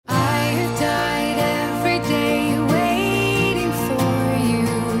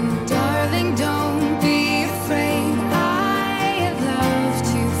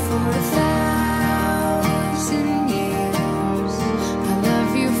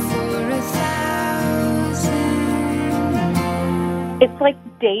like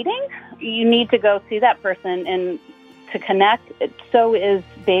dating. You need to go see that person and to connect. So is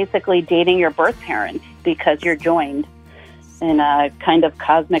basically dating your birth parents because you're joined in a kind of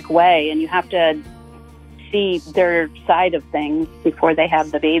cosmic way, and you have to see their side of things before they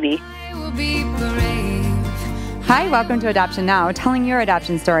have the baby. Hi, welcome to Adoption Now, telling your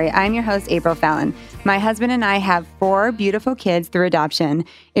adoption story. I'm your host, April Fallon. My husband and I have 4 beautiful kids through adoption.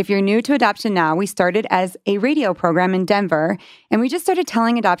 If you're new to Adoption Now, we started as a radio program in Denver, and we just started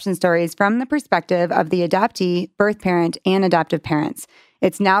telling adoption stories from the perspective of the adoptee, birth parent, and adoptive parents.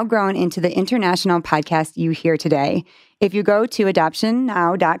 It's now grown into the international podcast you hear today. If you go to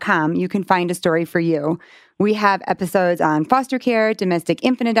adoptionnow.com, you can find a story for you. We have episodes on foster care, domestic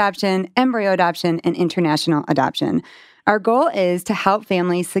infant adoption, embryo adoption, and international adoption. Our goal is to help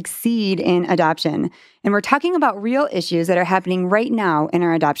families succeed in adoption. And we're talking about real issues that are happening right now in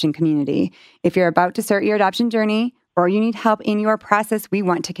our adoption community. If you're about to start your adoption journey or you need help in your process, we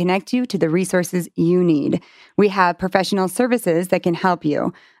want to connect you to the resources you need. We have professional services that can help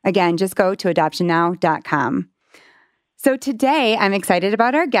you. Again, just go to adoptionnow.com. So today, I'm excited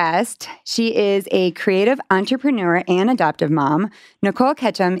about our guest. She is a creative entrepreneur and adoptive mom. Nicole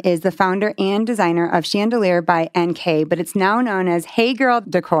Ketchum is the founder and designer of Chandelier by NK, but it's now known as Hey Girl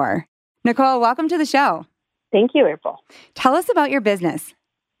Decor. Nicole, welcome to the show. Thank you, April. Tell us about your business.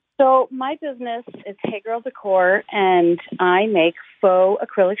 So my business is Hey Girl Decor, and I make faux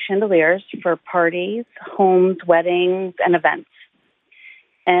acrylic chandeliers for parties, homes, weddings, and events.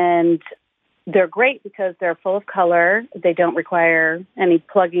 And they're great because they're full of color. They don't require any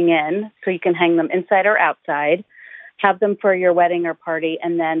plugging in, so you can hang them inside or outside, have them for your wedding or party,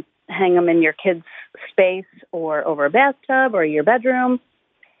 and then hang them in your kids' space or over a bathtub or your bedroom.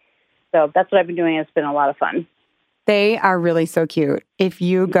 So that's what I've been doing. It's been a lot of fun. They are really so cute. If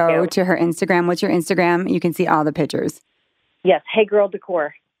you go to her Instagram, what's your Instagram? You can see all the pictures. Yes, Hey Girl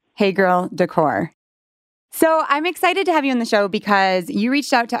Decor. Hey Girl Decor. So I'm excited to have you on the show because you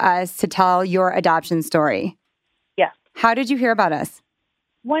reached out to us to tell your adoption story. Yes. How did you hear about us?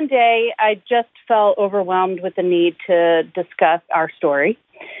 One day, I just felt overwhelmed with the need to discuss our story.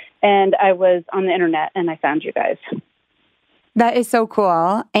 And I was on the internet and I found you guys. That is so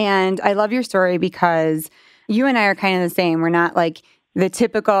cool. And I love your story because you and I are kind of the same. We're not like the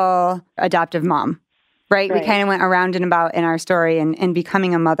typical adoptive mom. Right? We kind of went around and about in our story and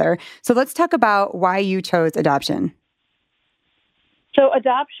becoming a mother. So let's talk about why you chose adoption. So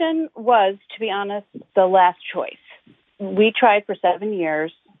adoption was, to be honest, the last choice. We tried for 7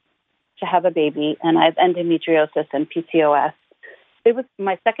 years to have a baby, and I have endometriosis and PCOS. It was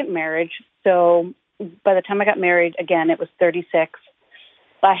my second marriage. So by the time I got married, again, it was 36.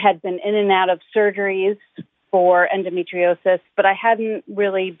 I had been in and out of surgeries for endometriosis, but I hadn't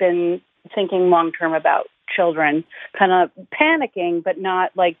really been thinking long-term about children, kind of panicking, but not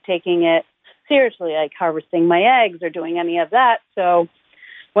like taking it seriously, like harvesting my eggs or doing any of that. So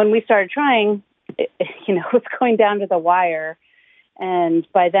when we started trying, it was going down to the wire. And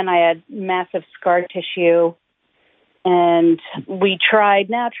by then I had massive scar tissue. And we tried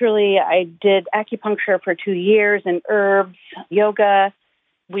naturally. I did acupuncture for 2 years and herbs, yoga.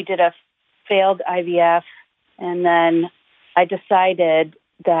 We did a failed IVF. And then I decided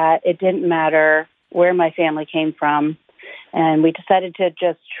that it didn't matter where my family came from. And we decided to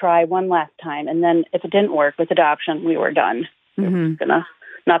just try one last time. And then if it didn't work with adoption, we were done. We were going to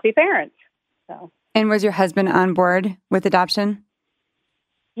not be parents. So. And was your husband on board with adoption?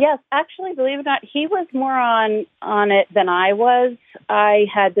 Yes, actually, believe it or not, he was more on it than I was. I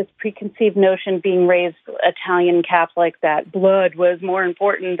had this preconceived notion, being raised Italian Catholic, that blood was more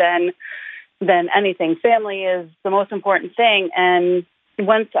important than anything. Family is the most important thing. And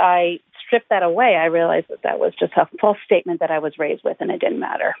once I stripped that away, I realized that was just a false statement that I was raised with, and it didn't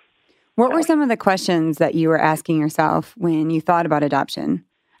matter. What were some of the questions that you were asking yourself when you thought about adoption?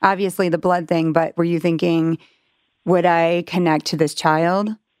 Obviously the blood thing, but were you thinking, would I connect to this child?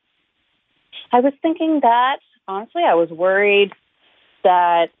 I was thinking that, honestly, I was worried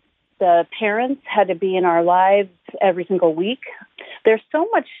that the parents had to be in our lives every single week. There's so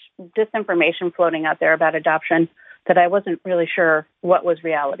much disinformation floating out there about adoption that I wasn't really sure what was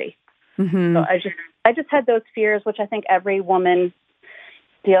reality. Mm-hmm. So I just had those fears, which I think every woman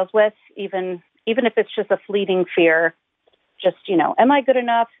deals with, even if it's just a fleeting fear. Just, am I good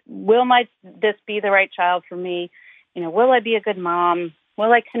enough? Will this be the right child for me? Will I be a good mom?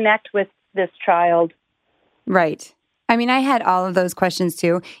 Will I connect with this child? Right. I mean, I had all of those questions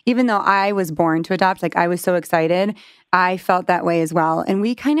too. Even though I was born to adopt, I was so excited, I felt that way as well. And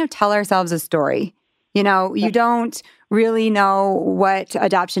we kind of tell ourselves a story. You don't really know what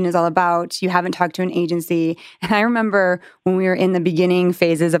adoption is all about. You haven't talked to an agency. And I remember when we were in the beginning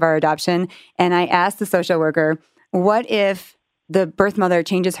phases of our adoption, and I asked the social worker, what if the birth mother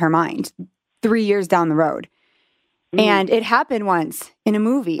changes her mind 3 years down the road? And it happened once in a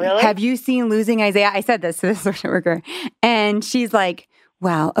movie. Really? Have you seen Losing Isaiah? I said this to the social worker. And she's like,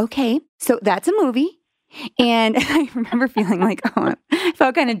 well, okay, so that's a movie. And I remember feeling like, oh, I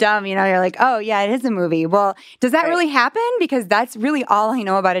felt kind of dumb. You're like, oh, yeah, it is a movie. Well, does that really happen? Because that's really all I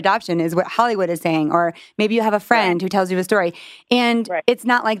know about adoption is what Hollywood is saying. Or maybe you have a friend who tells you a story. And it's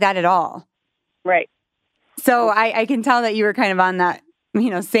not like that at all. Right. So I can tell that you were kind of on that,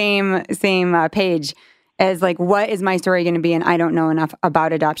 same page as like, what is my story going to be? And I don't know enough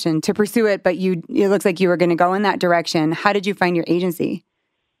about adoption to pursue it, but it looks like you were going to go in that direction. How did you find your agency?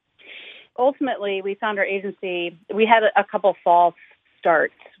 Ultimately, we found our agency. We had a couple false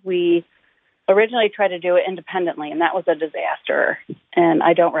starts. We originally tried to do it independently, and that was a disaster. And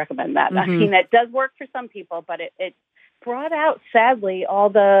I don't recommend that. I mean, it does work for some people, but it brought out, sadly, all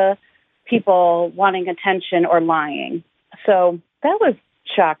the people wanting attention or lying. So that was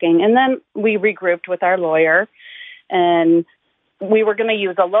shocking. And then we regrouped with our lawyer, and we were going to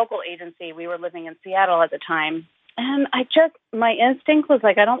use a local agency. We were living in Seattle at the time. And my instinct was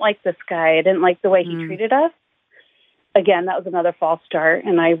like, I don't like this guy. I didn't like the way he treated us. Again, that was another false start.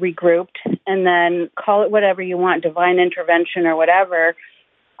 And I regrouped, and then call it whatever you want, divine intervention or whatever.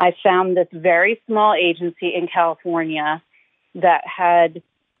 I found this very small agency in California that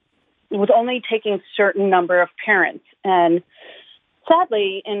was only taking certain number of parents. And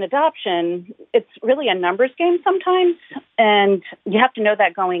sadly, in adoption, it's really a numbers game sometimes, and you have to know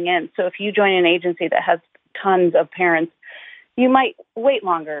that going in. So if you join an agency that has tons of parents, you might wait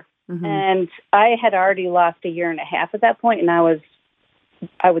longer. And I had already lost a year and a half at that point, and I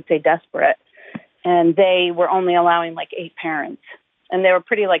would say, desperate. And they were only allowing like 8 parents. And they were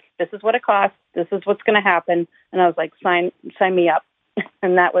pretty like, this is what it costs. This is what's going to happen. And I was like, sign me up.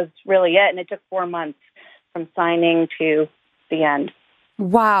 And that was really it. And it took 4 months from signing to the end.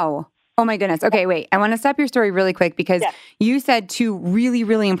 Wow. Oh my goodness. Okay, wait. I want to stop your story really quick because you said 2 really,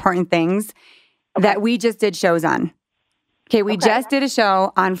 really important things that we just did shows on. Okay, we just did a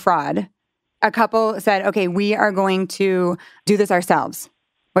show on fraud. A couple said, okay, we are going to do this ourselves,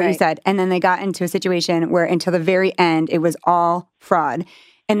 what you said. And then they got into a situation where until the very end, it was all fraud.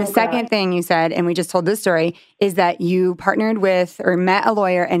 And the second thing you said, and we just told this story, is that you partnered with or met a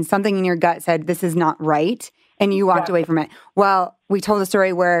lawyer and something in your gut said, this is not right. And you walked away from it. Well, we told a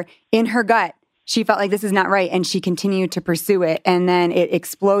story where in her gut, she felt like this is not right, and she continued to pursue it. And then it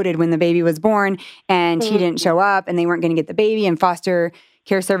exploded when the baby was born, and he didn't show up, and they weren't going to get the baby, and foster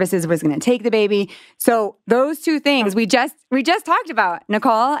care services was going to take the baby. So those 2 things we just talked about,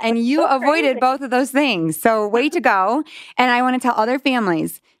 Nicole, and you avoided both of those things. So way to go. And I want to tell other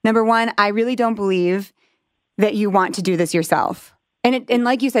families, number 1, I really don't believe that you want to do this yourself. And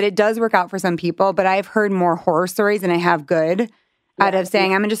like you said, it does work out for some people, but I've heard more horror stories than I have good. Out of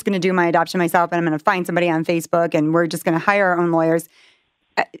saying, I'm just going to do my adoption myself and I'm going to find somebody on Facebook and we're just going to hire our own lawyers.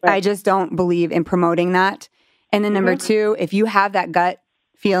 I just don't believe in promoting that. And then number 2, if you have that gut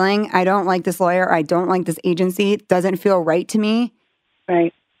feeling, I don't like this lawyer, or I don't like this agency, it doesn't feel right to me,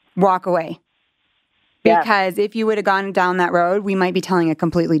 walk away. Because if you would have gone down that road, we might be telling a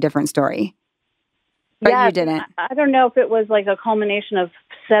completely different story. But you didn't. I don't know if it was like a culmination of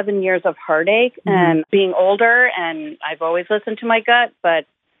 7 years of heartache and being older, and I've always listened to my gut, but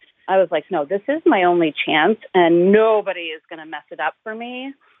I was like, no, this is my only chance, and nobody is going to mess it up for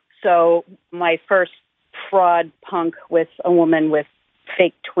me. So my first fraud punk with a woman with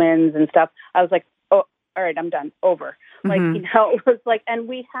fake twins and stuff, I was like, oh, all right, I'm done, over. Like, it was like, and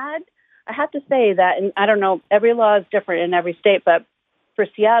I have to say that, and I don't know, every law is different in every state, but for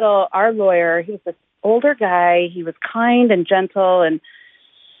Seattle, our lawyer, he was this older guy. He was kind and gentle and,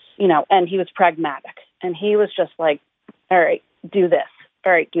 and he was pragmatic. And he was just like, all right, do this.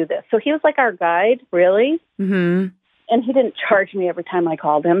 All right, do this. So he was like our guide, really. And he didn't charge me every time I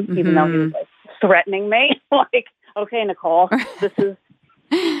called him, even though he was like threatening me. Like, okay, Nicole,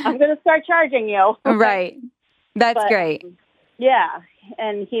 I'm going to start charging you. Right. That's great. Yeah.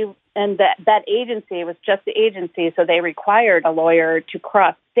 And that agency was just the agency. So they required a lawyer to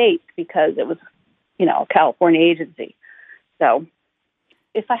cross states because it was, a California agency. So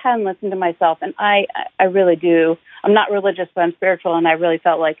if I hadn't listened to myself, and I really do, I'm not religious, but I'm spiritual. And I really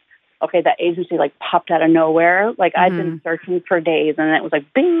felt like, okay, that agency like popped out of nowhere. Like I've been searching for days and it was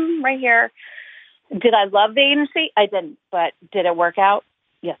like, bing, right here. Did I love the agency? I didn't, but did it work out?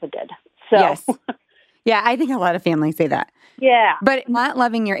 Yes, it did. So yes. Yeah, I think a lot of families say that. Yeah. But not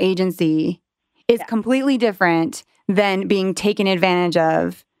loving your agency is completely different than being taken advantage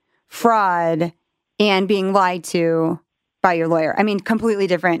of, fraud, and being lied to by your lawyer. I mean, completely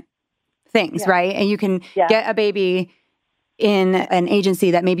different things, right? And you can get a baby in an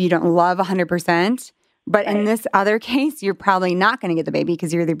agency that maybe you don't love 100%. But in this other case, you're probably not going to get the baby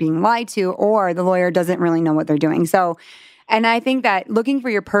because you're either being lied to or the lawyer doesn't really know what they're doing. So, and I think that looking for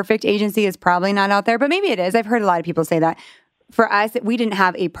your perfect agency is probably not out there, but maybe it is. I've heard a lot of people say that. For us, we didn't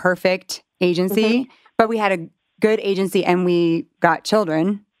have a perfect agency, but we had a good agency and we got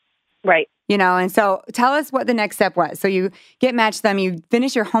children. Right. You know, and so tell us what the next step was. So you get matched them, you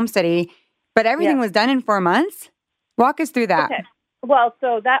finish your home study, but everything was done in 4 months? Walk us through that. Okay. Well,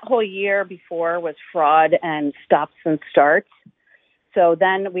 so that whole year before was fraud and stops and starts. So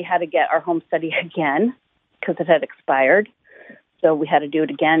then we had to get our home study again because it had expired. So we had to do it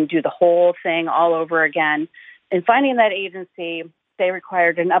again, do the whole thing all over again. And finding that agency, they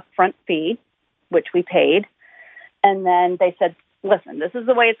required an upfront fee, which we paid. And then they said, listen, this is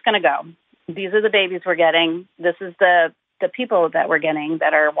the way it's going to go. These are the babies we're getting. This is the people that we're getting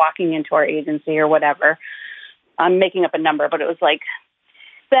that are walking into our agency or whatever. I'm making up a number, but it was like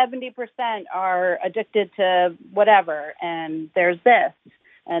 70% are addicted to whatever, and there's this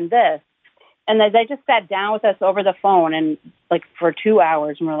and this. And they just sat down with us over the phone and like for 2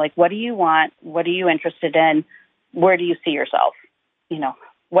 hours, and we're like, what do you want? What are you interested in? Where do you see yourself? You know,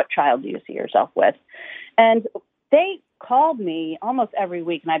 what child do you see yourself with? And they called me almost every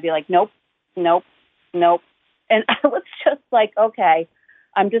week, and I'd be like, nope. And I was just like, okay,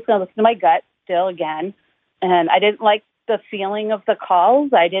 I'm just going to listen to my gut still again. And I didn't like the feeling of the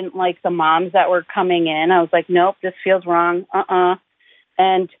calls. I didn't like the moms that were coming in. I was like, nope, this feels wrong.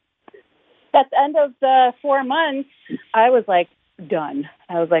 And at the end of the 4 months, I was like, done.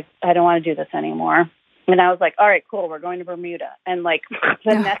 I was like, I don't want to do this anymore. And I was like, all right, cool. We're going to Bermuda. And like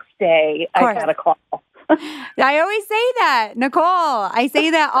the next day, I got a call. I always say that, Nicole. I say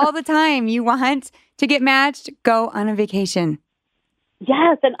that all the time. You want to get matched, go on a vacation.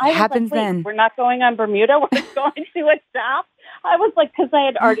 Yes, and I happens was like, then. We're not going on Bermuda. We're going to a stop. I was like, because I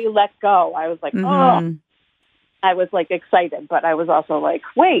had already let go. I was like, oh. I was like excited, but I was also like,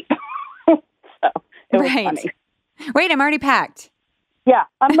 wait. So it was funny. Wait, I'm already packed. Yeah,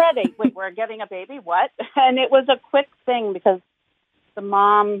 I'm ready. Wait, we're getting a baby? What? And it was a quick thing because the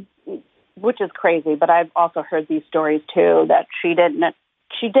mom, which is crazy, but I've also heard these stories too, that she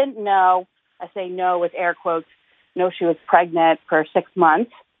didn't know, I say no with air quotes, know she was pregnant for 6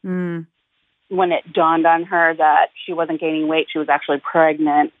 months. When it dawned on her that she wasn't gaining weight, she was actually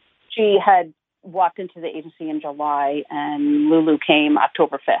pregnant. She had walked into the agency in July, and Lulu came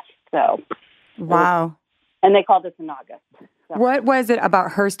October 5th. So, wow. And they called us in August. So. What was it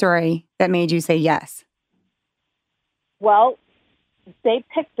about her story that made you say yes? Well, they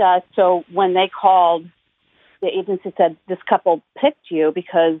picked us. So when they called, the agency said, this couple picked you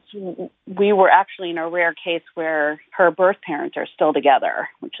because we were actually in a rare case where her birth parents are still together,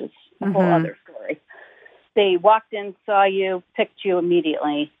 which is a whole other story. They walked in, saw you, picked you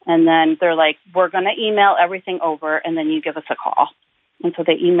immediately, and then they're like, we're going to email everything over, and then you give us a call. And so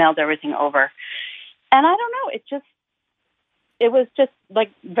they emailed everything over. And I don't know, it was just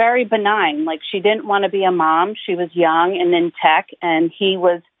like very benign. Like she didn't want to be a mom. She was young and in tech, and he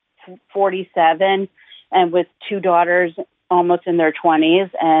was 47 and with 2 daughters almost in their 20s.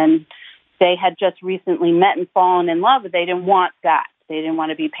 And they had just recently met and fallen in love, but they didn't want that. They didn't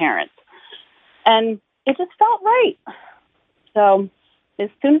want to be parents. And it just felt right. So as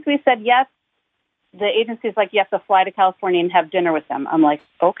soon as we said yes, the agency's like, you have to fly to California and have dinner with them. I'm like,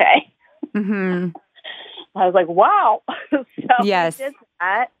 okay. I was like, wow. So yes. we did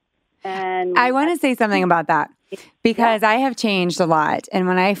that. And I want to say something about that because I have changed a lot. And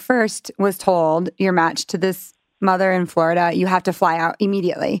when I first was told you're matched to this mother in Florida, you have to fly out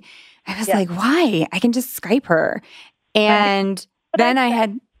immediately. I was like, why? I can just Skype her. And then I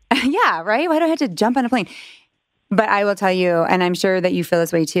had, right? Why do I have to jump on a plane? But I will tell you, and I'm sure that you feel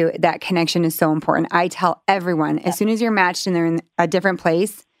this way too, that connection is so important. I tell everyone, as soon as you're matched and they're in a different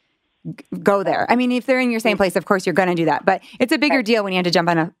place, go there. I mean, if they're in your same place, of course, you're going to do that. But it's a bigger deal when you have to jump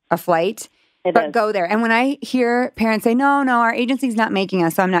on a flight. But go there. And when I hear parents say, no, our agency's not making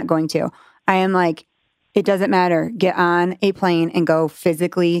us, so I'm not going to. I am like, it doesn't matter. Get on a plane and go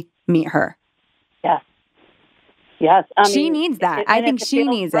physically meet her. Yes. Yes. She needs that. I think she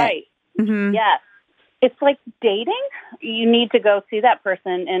needs it. Yes. It's like dating. You need to go see that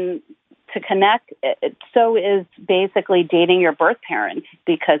person and to connect. So is basically dating your birth parents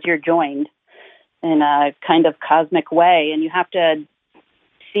because you're joined in a kind of cosmic way, and you have to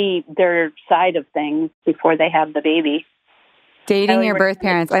see their side of things before they have the baby. Dating your birth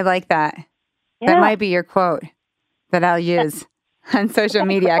parents. I like that. Yeah. That might be your quote. that I'll use on social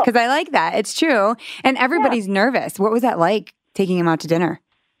media because I like that. It's true. And everybody's nervous. What was that like taking him out to dinner?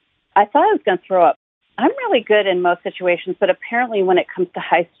 I thought I was going to throw up. I'm really good in most situations, but apparently when it comes to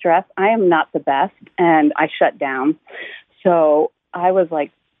high stress, I am not the best, and I shut down. So I was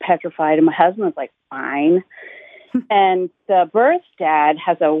like petrified, and my husband was like, fine. And the birth dad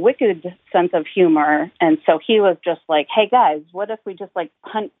has a wicked sense of humor, and so he was just like, hey, guys, what if we just, like,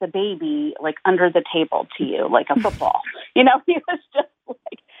 punt the baby, like, under the table to you, like a football? He was just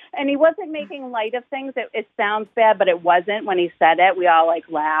like, and he wasn't making light of things. It sounds bad, but it wasn't. When he said it, we all, like,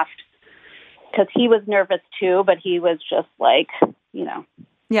 laughed because he was nervous, too, but he was just like,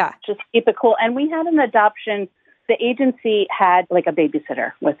 just keep it cool. And we had an adoption. The agency had, like, a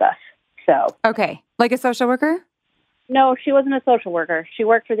babysitter with us, so. Okay, like a social worker? No, she wasn't a social worker. She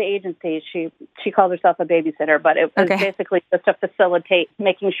worked for the agency. She called herself a babysitter, but it was basically just to facilitate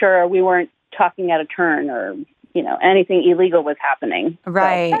making sure we weren't talking out of turn or, anything illegal was happening.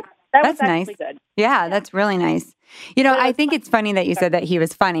 Right. So that's nice. Good. Yeah, that's really nice. I think it's funny that you said that he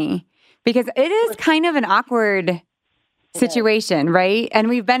was funny because it is kind of an awkward situation, right? And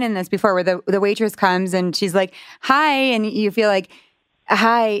we've been in this before where the waitress comes and she's like, hi, and you feel like,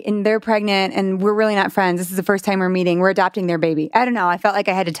 hi, and they're pregnant, and we're really not friends. This is the first time we're meeting. We're adopting their baby. I don't know. I felt like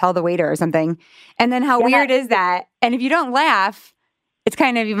I had to tell the waiter or something. And then how weird is that? And if you don't laugh, it's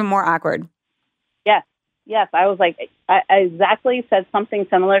kind of even more awkward. Yes. I was like, I exactly said something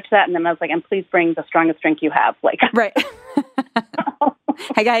similar to that. And then I was like, and please bring the strongest drink you have. Like, right.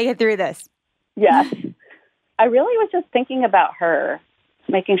 I got to get through this. Yes. I really was just thinking about her,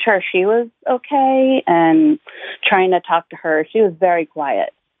 making sure she was okay and trying to talk to her. She was very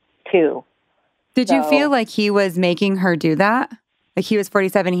quiet, too. Did you feel like he was making her do that? Like he was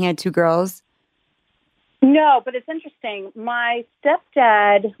 47, he had 2 girls? No, but it's interesting. My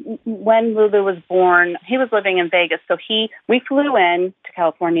stepdad, when Lulu was born, he was living in Vegas. So we flew in to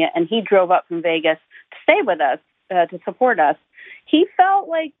California, and he drove up from Vegas to stay with us, to support us. He felt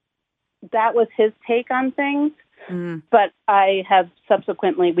like that was his take on things. But I have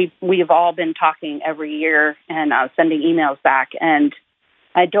subsequently, we've all been talking every year and sending emails back, and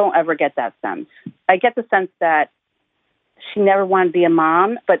I don't ever get that sense. I get the sense that she never wanted to be a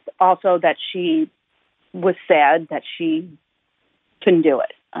mom, but also that she was sad that she couldn't do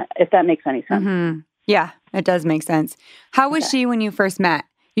it, if that makes any sense. Mm-hmm. Yeah, it does make sense. How was she when you first met?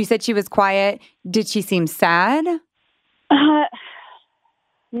 You said she was quiet. Did she seem sad?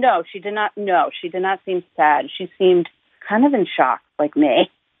 No, she did not. No, she did not seem sad. She seemed kind of in shock, like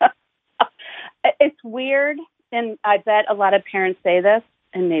me. It's weird, and I bet a lot of parents say this,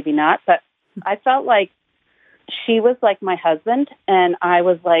 and maybe not, but I felt like she was like my husband, and I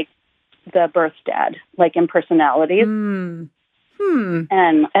was like the birth dad, like in personalities. And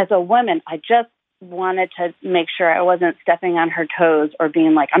as a woman, I just wanted to make sure I wasn't stepping on her toes or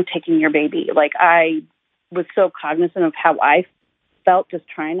being like, I'm taking your baby. Like, I was so cognizant of how I felt just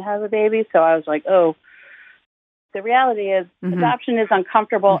trying to have a baby. So I was like, oh, the reality is adoption is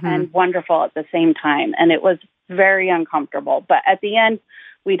uncomfortable and wonderful at the same time. And it was very uncomfortable. But at the end,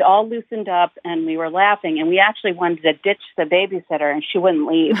 we'd all loosened up and we were laughing, and we actually wanted to ditch the babysitter, and she wouldn't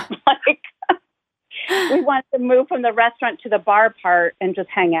leave. We wanted to move from the restaurant to the bar part and just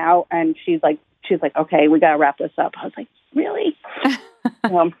hang out. And she's like, okay, we got to wrap this up. I was like, really?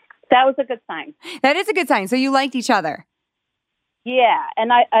 That was a good sign. That is a good sign. So you liked each other. Yeah,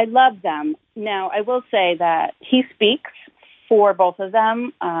 and I love them. Now, I will say that he speaks for both of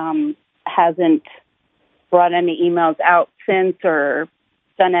them, hasn't brought any emails out since or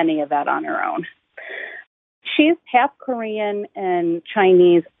done any of that on her own. She's half Korean and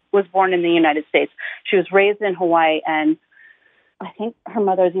Chinese, was born in the United States. She was raised in Hawaii, and I think her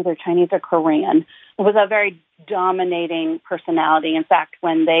mother is either Chinese or Korean. It was a very dominating personality. In fact,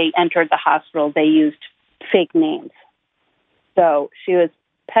 when they entered the hospital, they used fake names. So she was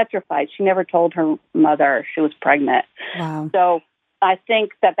petrified. She never told her mother she was pregnant. Wow. So I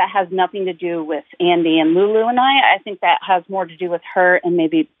think that has nothing to do with Andy and Lulu and I. I think that has more to do with her and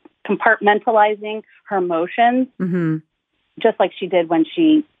maybe compartmentalizing her emotions, just like she did when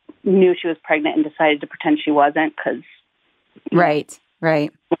she knew she was pregnant and decided to pretend she wasn't. Right.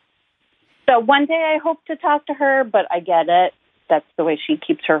 So one day I hope to talk to her, but I get it. That's the way she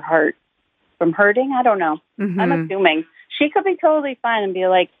keeps her heart from hurting. I don't know. I'm assuming. She could be totally fine and be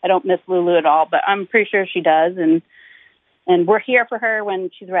like, I don't miss Lulu at all, but I'm pretty sure she does. And we're here for her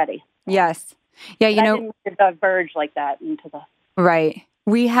when she's ready. Yes. Yeah, I didn't diverge like that into the... Right.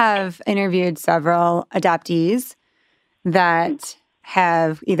 We have interviewed several adoptees that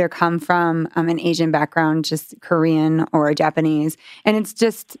have either come from an Asian background, just Korean or Japanese. And it's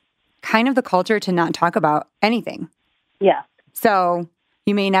just kind of the culture to not talk about anything. Yeah. So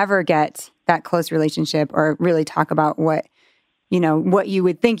you may never get that close relationship or really talk about what you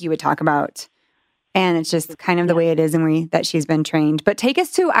would think you would talk about. And it's just kind of the way it is that she's been trained. But take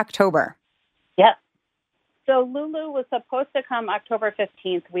us to October. Yes. So Lulu was supposed to come October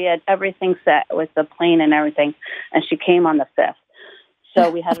 15th. We had everything set with the plane and everything, and she came on the 5th. So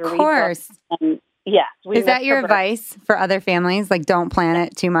we had to rebook. Of course. Yes. Is that your advice for other families? Like, don't plan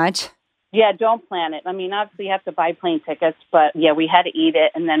it too much? Yeah, don't plan it. I mean, obviously you have to buy plane tickets, but yeah, we had to eat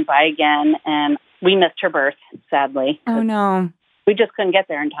it and then buy again, and we missed her birth, sadly. Oh, no. We just couldn't get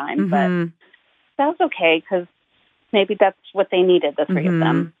there in time, but that was okay because maybe that's what they needed, the three of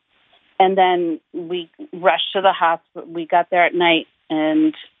them. And then we rushed to the hospital. We got there at night,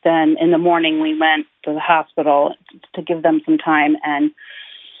 and then in the morning we went to the hospital to give them some time. And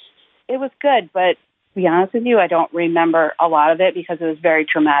it was good, but to be honest with you, I don't remember a lot of it because it was very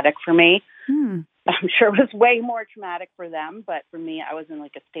traumatic for me. I'm sure it was way more traumatic for them, but for me, I was in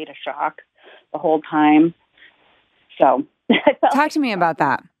like a state of shock the whole time. So talk to me about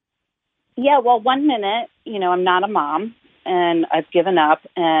that. Yeah, well, 1 minute, I'm not a mom. And I've given up,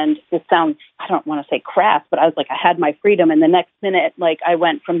 and it sounds, I don't want to say crass, but I was like, I had my freedom. And the next minute, like, I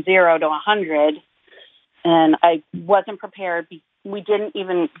went from 0 to 100, and I wasn't prepared. We didn't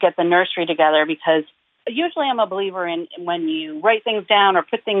even get the nursery together because usually I'm a believer in when you write things down or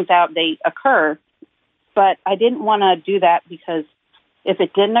put things out, they occur. But I didn't want to do that because if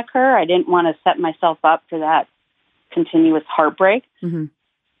it didn't occur, I didn't want to set myself up for that continuous heartbreak.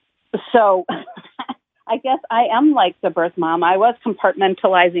 So I guess I am like the birth mom. I was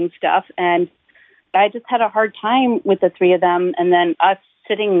compartmentalizing stuff, and I just had a hard time with the three of them, and then us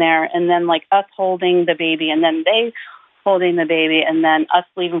sitting there, and then like us holding the baby, and then they holding the baby, and then us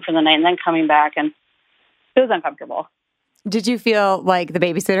leaving for the night, and then coming back, and it was uncomfortable. Did you feel like the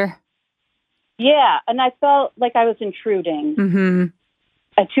babysitter? Yeah, and I felt like I was intruding.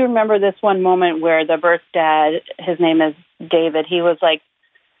 I do remember this one moment where the birth dad, his name is David, he was like,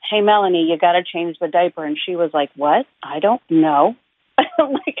 "Hey, Melanie, you got to change the diaper." And she was like, "What? I don't know."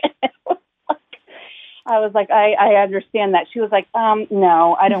 I was like, I understand that. She was like,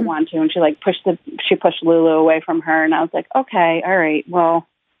 no, I don't want to. And she pushed Lulu away from her. And I was like, okay, all right, well.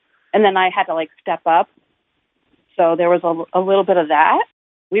 And then I had to step up. So there was a little bit of that.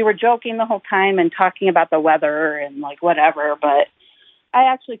 We were joking the whole time and talking about the weather and whatever, but I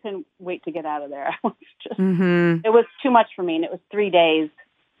actually couldn't wait to get out of there. I was just, it was too much for me. And it was 3 days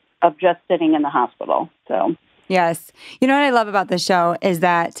of just sitting in the hospital. So, yes. You know what I love about this show is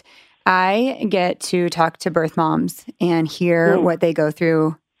that I get to talk to birth moms and hear what they go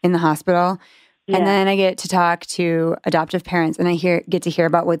through in the hospital. Yeah. And then I get to talk to adoptive parents and I get to hear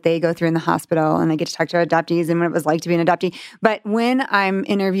about what they go through in the hospital. And I get to talk to adoptees and what it was like to be an adoptee. But when I'm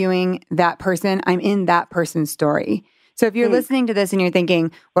interviewing that person, I'm in that person's story. So if you're listening to this and you're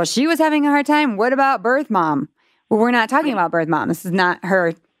thinking, well, she was having a hard time, what about birth mom? Well, we're not talking about birth mom. This is not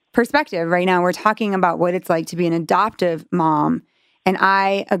her perspective right now. We're talking about what it's like to be an adoptive mom. And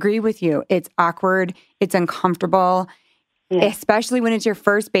I agree with you. It's awkward. It's uncomfortable, especially when it's your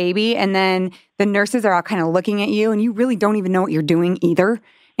first baby. And then the nurses are all kind of looking at you and you really don't even know what you're doing either.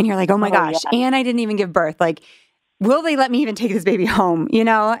 And you're like, oh my gosh. Yeah. And I didn't even give birth. Will they let me even take this baby home?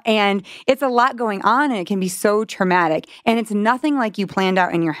 And it's a lot going on and it can be so traumatic. And it's nothing like you planned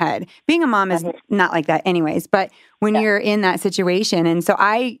out in your head. Being a mom is not like that anyways. But when you're in that situation, and so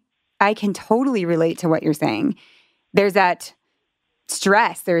I can totally relate to what you're saying. There's that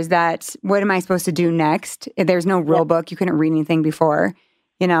stress. There's that, what am I supposed to do next? There's no rule book. You couldn't read anything before,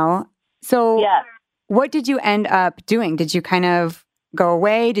 So what did you end up doing? Did you kind of go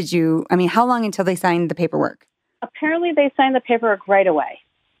away? How long until they signed the paperwork? Apparently they signed the paperwork right away.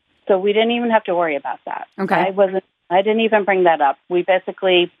 So we didn't even have to worry about that. Okay. I didn't even bring that up. We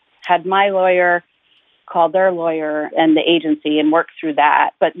basically had my lawyer call their lawyer and the agency and work through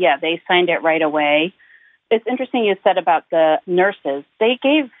that. But yeah, they signed it right away. It's interesting you said about the nurses. They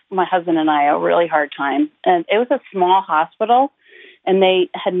gave my husband and I a really hard time. And it was a small hospital and they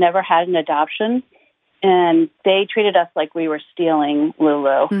had never had an adoption. And they treated us like we were stealing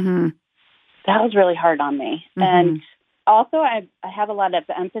Lulu. Mm-hmm. That was really hard on me. Mm-hmm. And also, I have a lot of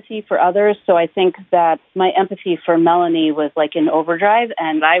empathy for others. So I think that my empathy for Melanie was in overdrive.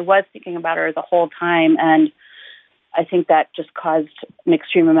 And I was thinking about her the whole time. And I think that just caused an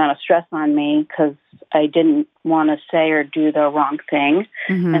extreme amount of stress on me because I didn't want to say or do the wrong thing.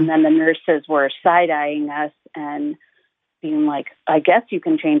 Mm-hmm. And then the nurses were side-eyeing us and being like, I guess you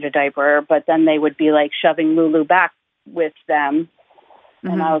can change a diaper. But then they would be shoving Lulu back with them.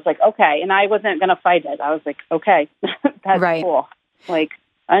 And I was like, okay. And I wasn't going to fight it. I was like, okay, that's cool. I'm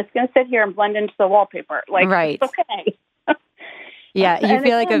just going to sit here and blend into the wallpaper. Right. It's okay. Yeah, you And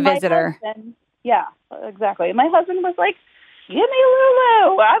feel like a again, my visitor. husband, yeah, exactly. My husband was like, "Give me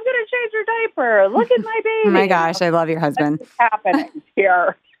Lulu. I'm going to change her diaper. Look at my Oh baby." my And I gosh, was I like, love your husband. "What's happening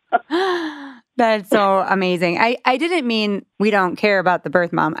here?" That's so amazing. I didn't mean we don't care about the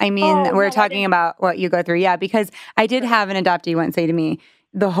birth mom. I mean, Oh we're no, I talking didn't. about what you go through. Yeah, because I did have an adoptee once say to me,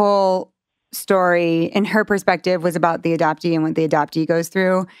 the whole story in her perspective was about the adoptee and what the adoptee goes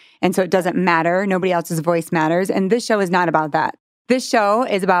through. And so it doesn't matter. Nobody else's voice matters. And this show is not about that. This show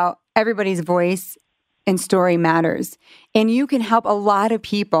is about everybody's voice and story matters. And you can help a lot of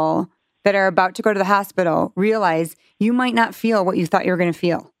people that are about to go to the hospital realize you might not feel what you thought you were going to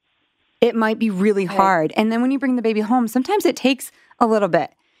feel. It might be really Right. hard. And then when you bring the baby home, sometimes it takes a little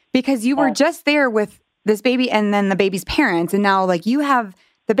bit because you were Yes. just there with this baby and then the baby's parents. And now, like, you have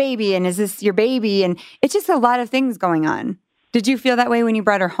the baby and is this your baby? And it's just a lot of things going on. Did you feel that way when you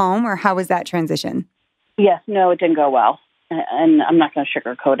brought her home, or how was that transition? Yes, no, it didn't go well, and I'm not going to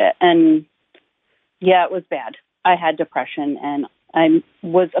sugarcoat it. And yeah, it was bad. I had depression, and I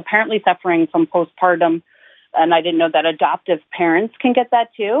was apparently suffering from postpartum, and I didn't know that adoptive parents can get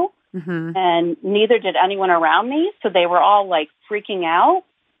that too. Mm-hmm. And neither did anyone around me. So they were all like freaking out.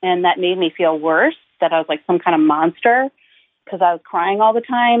 And that made me feel worse, that I was like some kind of monster, because I was crying all the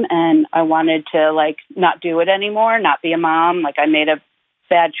time and I wanted to like not do it anymore, not be a mom. Like I made a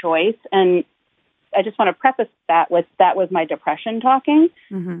bad choice. And I just want to preface that with that was my depression talking,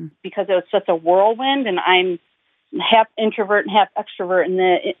 Mm-hmm. because it was such a whirlwind, and I'm half introvert and half extrovert, and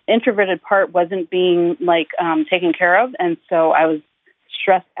the introverted part wasn't being like taken care of. And so I was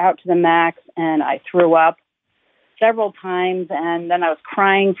stressed out to the max, and I threw up several times, and then I was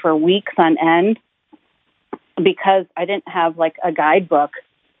crying for weeks on end because I didn't have like a guidebook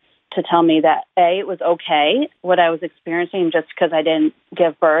to tell me that it was okay what I was experiencing, just because I didn't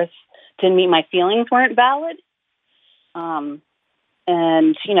give birth didn't mean my feelings weren't valid.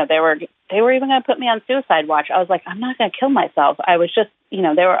 And you know, they were even going to put me on suicide watch. I was like, I'm not going to kill myself. I was just, you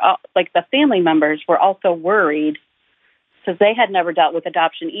know, they were all, like the family members were also worried because they had never dealt with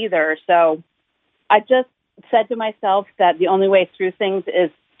adoption either. So I just said to myself that the only way through things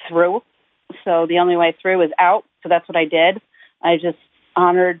is through. So the only way through is out. So that's what I did. I just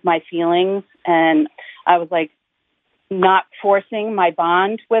honored my feelings, and I was like not forcing my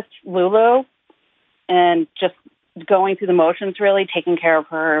bond with Lulu, and just going through the motions, really taking care of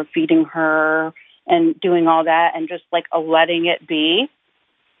her, feeding her, and doing all that, and just like letting it be.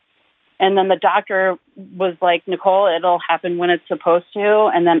 And then the doctor was like, Nicole, it'll happen when it's supposed to.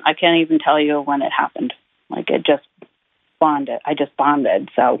 And then I can't even tell you when it happened. Like it just bonded. I just bonded.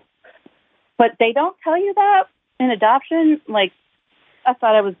 So, but they don't tell you that in adoption. Like I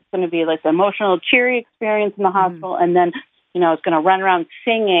thought it was going to be like an emotional, cheery experience in the hospital. And then, you know, I was going to run around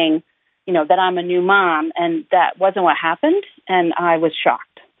singing, you know, that I'm a new mom. And that wasn't what happened. And I was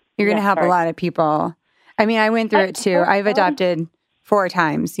shocked. You're going to help a lot of people. I mean, I went through it too. I've adopted 4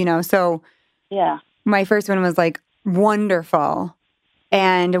 times, you know, so yeah. My first one was like wonderful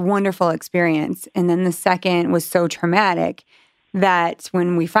and a wonderful experience. And then the second was so traumatic that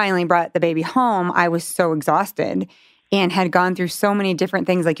when we finally brought the baby home, I was so exhausted and had gone through so many different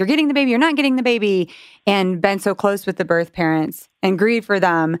things, like you're getting the baby, you're not getting the baby, and been so close with the birth parents and grieved for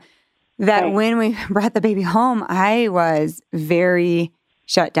them that when we brought the baby home, I was very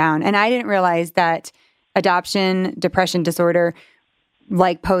shut down. And I didn't realize that adoption, depression disorder,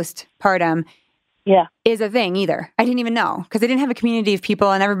 like postpartum, is a thing either. I didn't even know because I didn't have a community of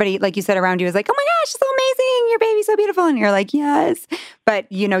people, and everybody, like you said, around you was like, oh my gosh, so amazing. Your baby's so beautiful. And you're like, yes. But,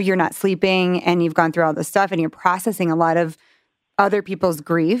 you know, you're not sleeping and you've gone through all this stuff and you're processing a lot of other people's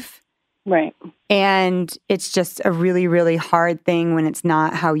grief. Right. And it's just a really, really hard thing when it's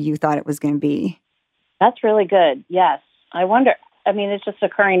not how you thought it was going to be. That's really good. Yes. I wonder, I mean, it's just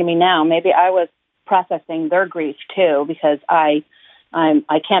occurring to me now. Maybe I was processing their grief too, because I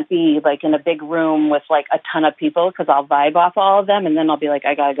can't be like in a big room with like a ton of people because I'll vibe off all of them and then I'll be like,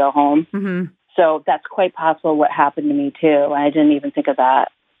 I got to go home. Mm-hmm. So that's quite possible what happened to me too. I didn't even think of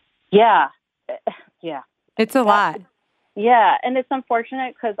that. Yeah. Yeah. It's a lot. Yeah. And it's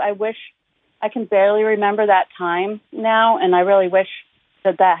unfortunate because I wish I can barely remember that time now. And I really wish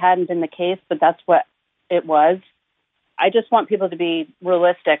that hadn't been the case, but that's what it was. I just want people to be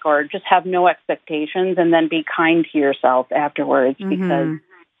realistic or just have no expectations and then be kind to yourself afterwards because,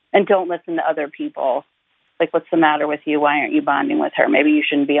 and don't listen to other people. Like, what's the matter with you? Why aren't you bonding with her? Maybe you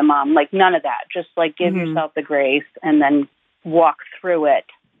shouldn't be a mom. Like, none of that. Just like give yourself the grace and then walk through it.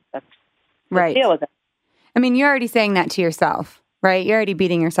 That's right. Deal with it. I mean, you're already saying that to yourself, right? You're already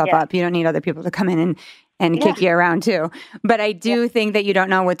beating yourself up. You don't need other people to come in and kick you around too. But I do think that you don't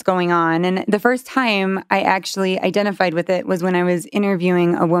know what's going on. And the first time I actually identified with it was when I was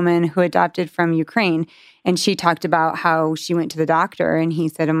interviewing a woman who adopted from Ukraine. And she talked about how she went to the doctor and he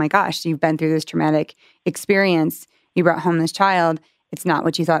said, oh my gosh, you've been through this traumatic experience. You brought home this child. It's not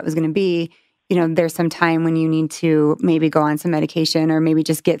what you thought it was going to be. There's some time when you need to maybe go on some medication or maybe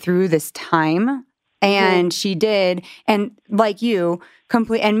just get through this time. And she did. And like you,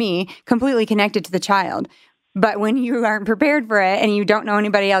 completely connected to the child. But when you aren't prepared for it and you don't know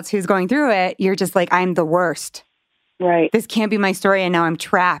anybody else who's going through it, you're just like, I'm the worst. Right. This can't be my story. And now I'm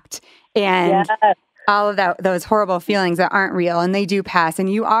trapped. And all of those horrible feelings that aren't real and they do pass.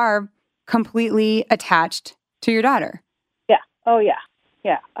 And you are completely attached to your daughter. Yeah. Oh, yeah.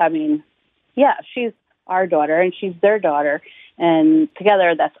 Yeah. I mean, yeah, she's our daughter and she's their daughter. And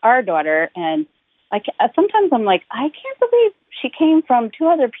together that's our daughter. And sometimes I'm like, I can't believe she came from two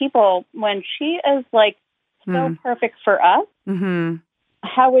other people when she is like so perfect for us. Mm-hmm.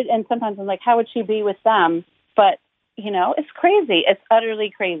 And sometimes I'm like, how would she be with them? But, it's crazy. It's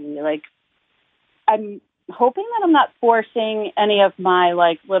utterly crazy. Like, I'm hoping that I'm not forcing any of my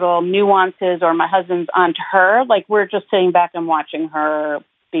like little nuances or my husband's onto her. Like, we're just sitting back and watching her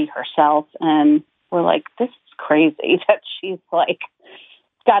be herself. And we're like, this is crazy that she's like,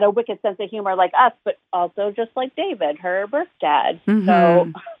 got a wicked sense of humor like us, but also just like David, her birth dad. Mm-hmm.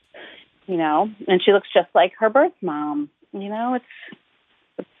 So, and she looks just like her birth mom.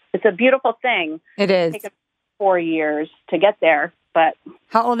 It's a beautiful thing. It is. It's taken 4 years to get there, but...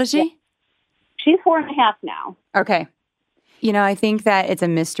 How old is she? Yeah. She's 4.5 now. Okay. I think that it's a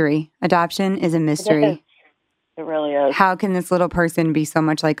mystery. Adoption is a mystery. It really is. How can this little person be so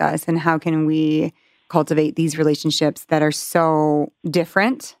much like us, and how can we cultivate these relationships that are so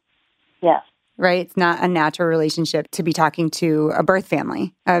different? Yes. Right? It's not a natural relationship to be talking to a birth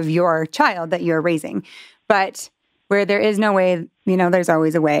family of your child that you're raising. But where there is no way, there's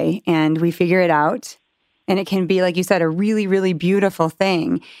always a way, and we figure it out. And it can be, like you said, a really, really beautiful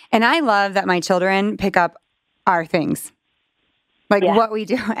thing. And I love that my children pick up our things. Like what we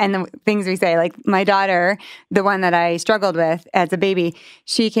do and the things we say. Like my daughter, the one that I struggled with as a baby,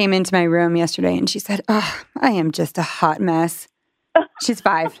 she came into my room yesterday and she said, oh, I am just a hot mess. She's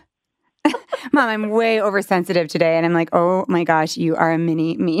 5. Mom, I'm way oversensitive today. And I'm like, oh my gosh, you are a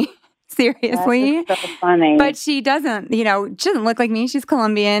mini me. Seriously. That's so funny. But she doesn't, she doesn't look like me. She's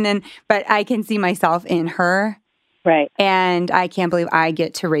Colombian. But I can see myself in her. Right. And I can't believe I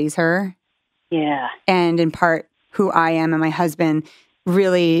get to raise her. Yeah. And in part, who I am and my husband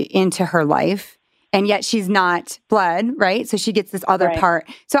really into her life. And yet she's not blood, right? So she gets this other part.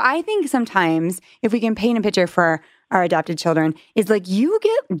 So I think sometimes if we can paint a picture for our adopted children, is like you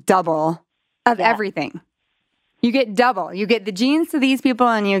get double of everything. You get double. You get the genes to these people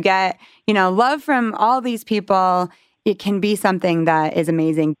and you get, love from all these people. It can be something that is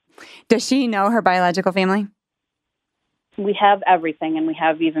amazing. Does she know her biological family? We have everything, and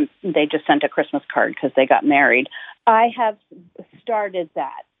they just sent a Christmas card because they got married. I have started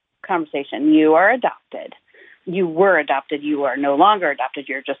that conversation. You are adopted. You were adopted. You are no longer adopted.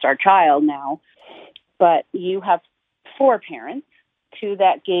 You're just our child now. But you have 4 parents, 2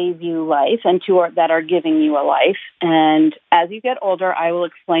 that gave you life and 2 that are giving you a life. And as you get older, I will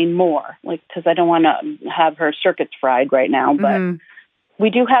explain more, because I don't want to have her circuits fried right now. But we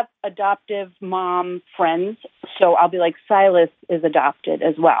do have adoptive mom friends. So I'll be like, Silas is adopted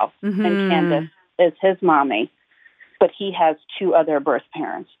as well. Mm-hmm. And Candace is his mommy. But he has 2 other birth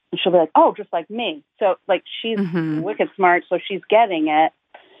parents. And she'll be like, oh, just like me. So she's wicked smart. So she's getting it.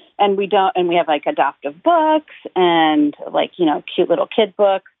 And we have adoptive books and cute little kid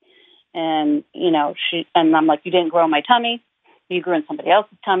books. And, and I'm like, you didn't grow in my tummy. You grew in somebody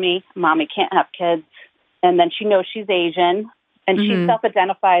else's tummy. Mommy can't have kids. And then she knows she's Asian. And she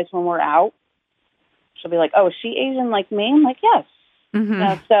self-identifies when we're out. She'll be like, oh, is she Asian like me? I'm like, yes.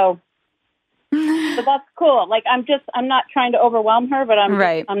 Mm-hmm. So that's cool. I'm not trying to overwhelm her, but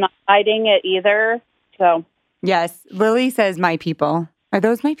I'm not hiding it either. So. Yes. Lily says, my people. Are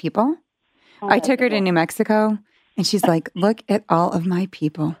those my people? Oh, I took her to New Mexico and she's like, look at all of my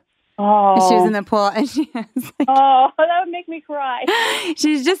people. Oh. And she was in the pool and she was like, oh, that would make me cry.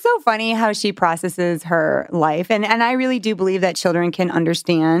 She's just so funny how she processes her life. And I really do believe that children can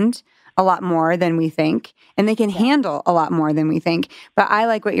understand a lot more than we think, and they can handle a lot more than we think. But I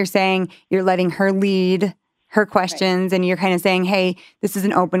like what you're saying. You're letting her lead her questions, and you're kind of saying, hey, this is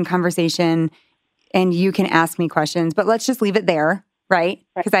an open conversation, and you can ask me questions, but let's just leave it there, right?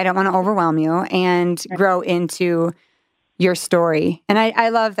 Because I don't want to overwhelm you and grow into your story. And I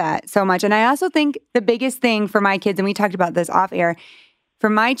love that so much. And I also think the biggest thing for my kids, and we talked about this off air, For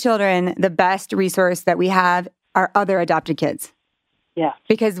my children, the best resource that we have are other adopted kids. Yeah.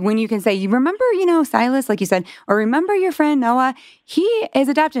 Because when you can say, you remember, Silas, like you said, or remember your friend Noah, he is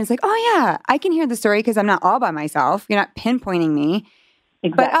adopted. It's like, oh yeah, I can hear the story because I'm not all by myself. You're not pinpointing me.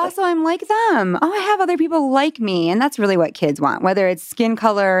 Exactly. But also I'm like them. Oh, I have other people like me. And that's really what kids want, whether it's skin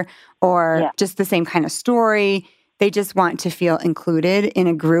color or just the same kind of story. They just want to feel included in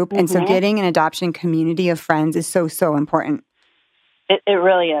a group. And so getting an adoption community of friends is so, so important. It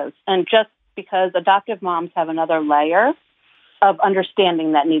really is. And just because adoptive moms have another layer of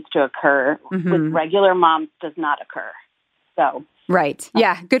understanding that needs to occur with regular moms does not occur. So right.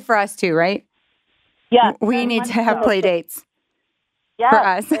 Yeah. Good for us too, right? Yeah. We need to have play dates for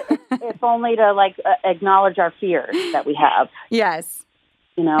us. If only to acknowledge our fears that we have. Yes.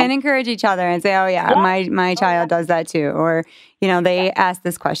 And encourage each other and say, oh yeah, my child does that too. Or, they ask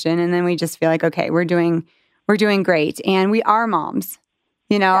this question and then we just feel like, okay, we're doing great. And we are moms.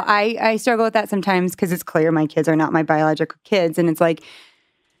 I struggle with that sometimes because it's clear my kids are not my biological kids. And it's like,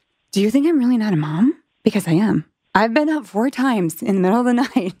 do you think I'm really not a mom? Because I am. I've been up 4 times in the middle of the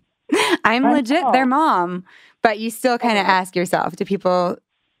night. I'm legit their mom. But you still kind of ask yourself, do people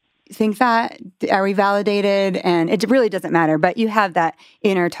think that? Are we validated? And it really doesn't matter. But you have that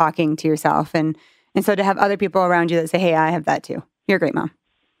inner talking to yourself. And so to have other people around you that say, hey, I have that too. You're a great mom.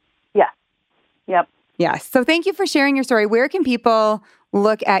 Yeah. Yep. Yes. So thank you for sharing your story. Where can people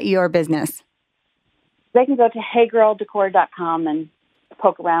look at your business? They can go to heygirldecor.com and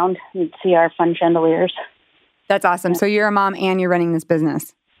poke around and see our fun chandeliers. That's awesome. So you're a mom and you're running this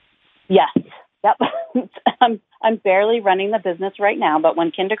business. Yes. Yep. I'm barely running the business right now, but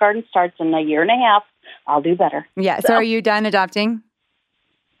when kindergarten starts in a year and a half, I'll do better. Yeah. So are you done adopting?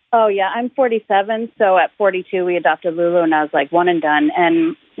 Oh, yeah. I'm 47. So at 42, we adopted Lulu, and I was like one and done.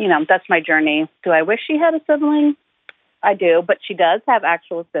 And, that's my journey. Do I wish she had a sibling? I do, but she does have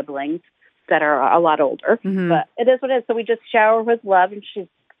actual siblings that are a lot older. But it is what it is. So we just shower with love, and she's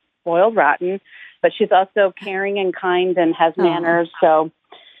spoiled rotten, but she's also caring and kind and has manners. So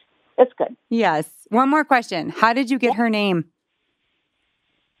it's good. Yes. One more question. How did you get her name?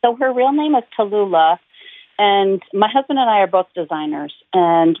 So her real name is Tallulah, and my husband and I are both designers,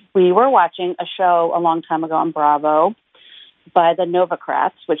 and we were watching a show a long time ago on Bravo by the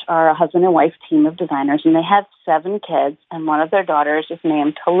Novacrats, which are a husband and wife team of designers, and they have 7 kids, and one of their daughters is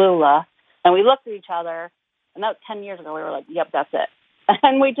named Tallulah. And we looked at each other, and that was 10 years ago. We were like, yep, that's it.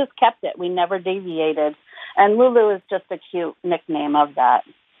 And we just kept it. We never deviated. And Lulu is just a cute nickname of that.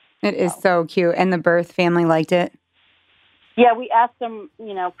 It is so cute. And the birth family liked it? Yeah, we asked them,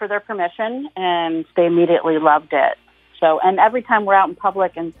 for their permission, and they immediately loved it. So, and every time we're out in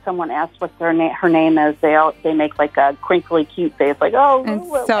public and someone asks what her name is, they make like a crinkly cute face, like, oh,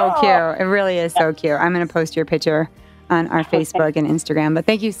 it's so cute. It really is so cute. I'm going to post your picture on our Facebook and Instagram. But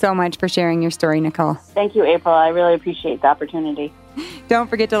thank you so much for sharing your story, Nicole. Thank you, April. I really appreciate the opportunity. Don't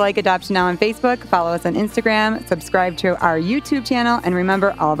forget to like Adoption Now on Facebook, follow us on Instagram, subscribe to our YouTube channel, and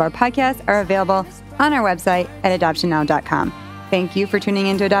remember, all of our podcasts are available on our website at adoptionnow.com. Thank you for tuning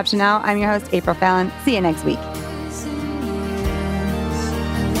in to Adoption Now. I'm your host, April Fallon. See you next week.